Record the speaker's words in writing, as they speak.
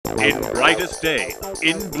In brightest day,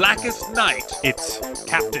 in blackest night, it's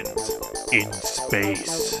Captains in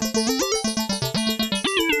Space.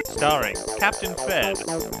 Starring Captain Fed,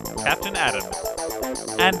 Captain Adam,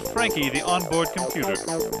 and Frankie the onboard computer.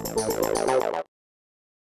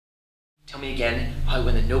 Tell me again how I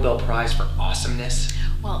won the Nobel Prize for awesomeness.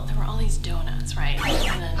 Well, there were all these donuts, right?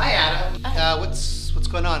 And then... Hi, Adam. What's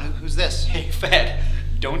going on? Who's this? Hey, Fed,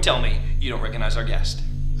 don't tell me you don't recognize our guest.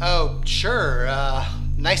 Oh, sure.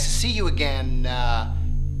 Nice to see you again.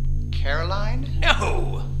 Caroline?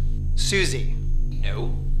 No. Susie?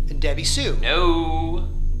 No. Debbie Sue? No.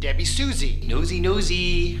 Debbie Susie?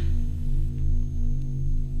 Nosy.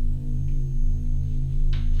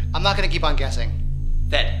 I'm not gonna keep on guessing.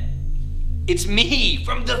 Fed, it's me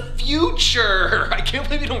from the future. I can't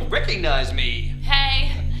believe you don't recognize me.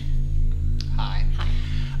 Hey. Hi.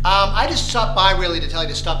 I just stopped by really to tell you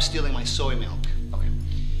to stop stealing my soy milk. Okay.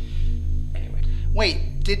 Anyway.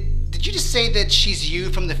 Wait, did you just say that she's you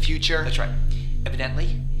from the future? That's right.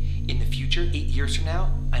 Evidently, in the future, 8 years from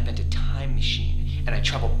now, I invent a time machine, and I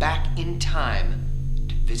travel back in time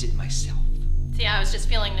to visit myself. See, I was just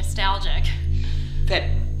feeling nostalgic. Fed,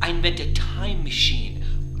 I invent a time machine.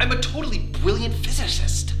 I'm a totally brilliant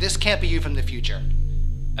physicist. This can't be you from the future.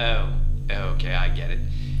 Oh, okay, I get it.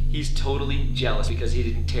 He's totally jealous because he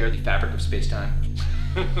didn't tear the fabric of space-time.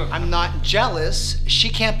 I'm not jealous. She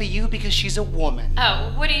can't be you because she's a woman.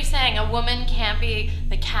 Oh, what are you saying? A woman can't be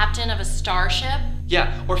the captain of a starship?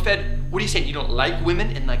 Yeah, or Fed, what are you saying? You don't like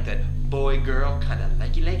women in like that boy-girl kind of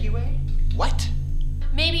likey-likey way? What?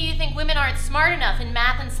 Maybe you think women aren't smart enough in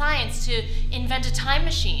math and science to invent a time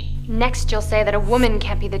machine. Next, you'll say that a woman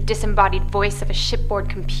can't be the disembodied voice of a shipboard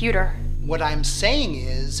computer. What I'm saying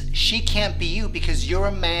is, she can't be you because you're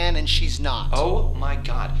a man and she's not. Oh my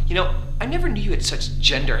God. You know, I never knew you had such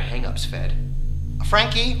gender hang-ups, Fed.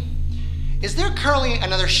 Frankie, is there currently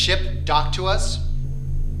another ship docked to us?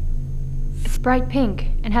 It's bright pink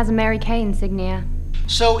and has a Mary Kay insignia.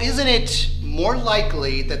 So isn't it more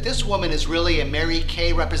likely that this woman is really a Mary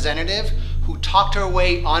Kay representative who talked her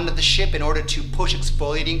way onto the ship in order to push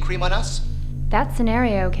exfoliating cream on us? That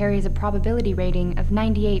scenario carries a probability rating of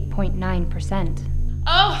 98.9%.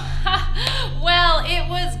 Oh, well, it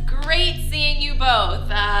was great seeing you both.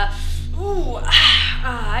 I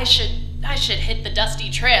should hit the dusty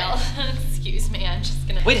trail. Excuse me, I'm just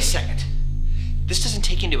gonna... Wait a second. This doesn't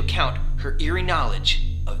take into account her eerie knowledge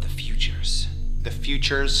of the futures. The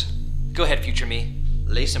futures? Go ahead, future me.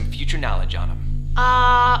 Lay some future knowledge on them.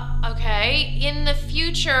 Okay. In the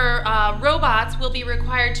future, robots will be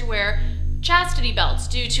required to wear chastity belts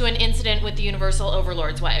due to an incident with the Universal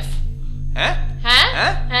Overlord's wife. Huh?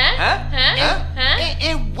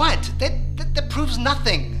 And what? That proves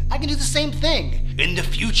nothing. I can do the same thing. In the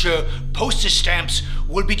future, postage stamps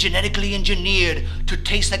will be genetically engineered to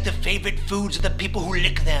taste like the favorite foods of the people who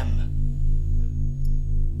lick them.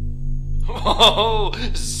 Oh,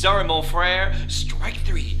 sorry, mon frere. Strike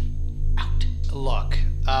three. Out. Look,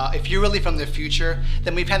 if you're really from the future,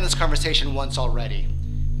 then we've had this conversation once already.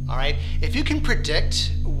 All right? If you can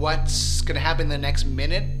predict what's going to happen in the next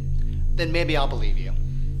minute, then maybe I'll believe you.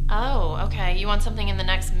 Oh, okay. You want something in the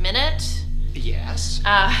next minute? Yes.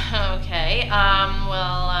 Okay.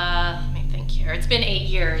 Let me think here. It's been 8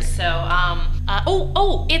 years, so,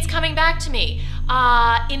 it's coming back to me.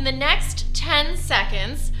 In the next 10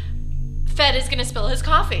 seconds, Fed is gonna spill his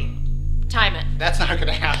coffee. Time it. That's not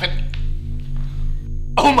gonna happen.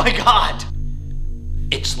 Oh my God!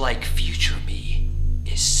 It's like future me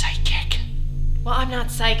is psychic. Well, I'm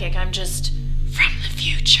not psychic. I'm just from the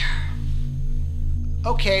future.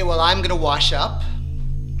 Okay, well, I'm gonna wash up.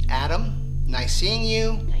 Adam, nice seeing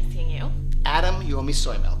you. Nice seeing you. Adam, you owe me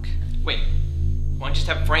soy milk. Wait, why don't you just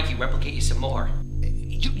have Frankie replicate you some more?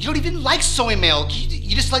 You don't even like soy milk.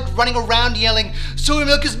 You just like running around yelling, soy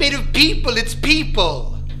milk is made of people, it's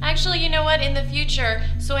people. Actually, you know what? In the future,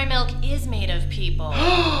 soy milk is made of people.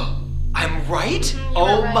 I'm right?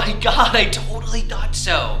 You're My right. God, I totally thought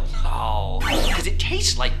so. Oh, because it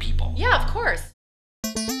tastes like people. Yeah, of course.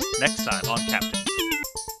 Next time on Captain.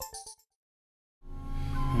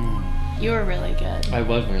 You were really good. I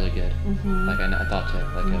was really good. Like I thought so.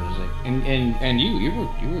 Like I was like, and you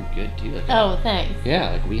were good too. Like, Oh, thanks.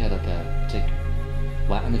 yeah. Like we had like a. It's like,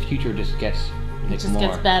 wow. In the future, just gets like It just more.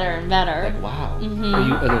 gets better and better. Like wow.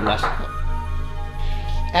 Mhm. Are there less?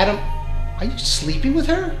 Adam, are you sleeping with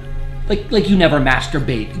her? Like you never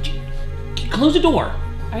masturbate. Close the door.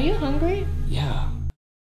 Are you hungry? Yeah.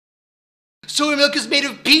 Soy milk is made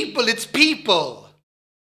of people, it's people.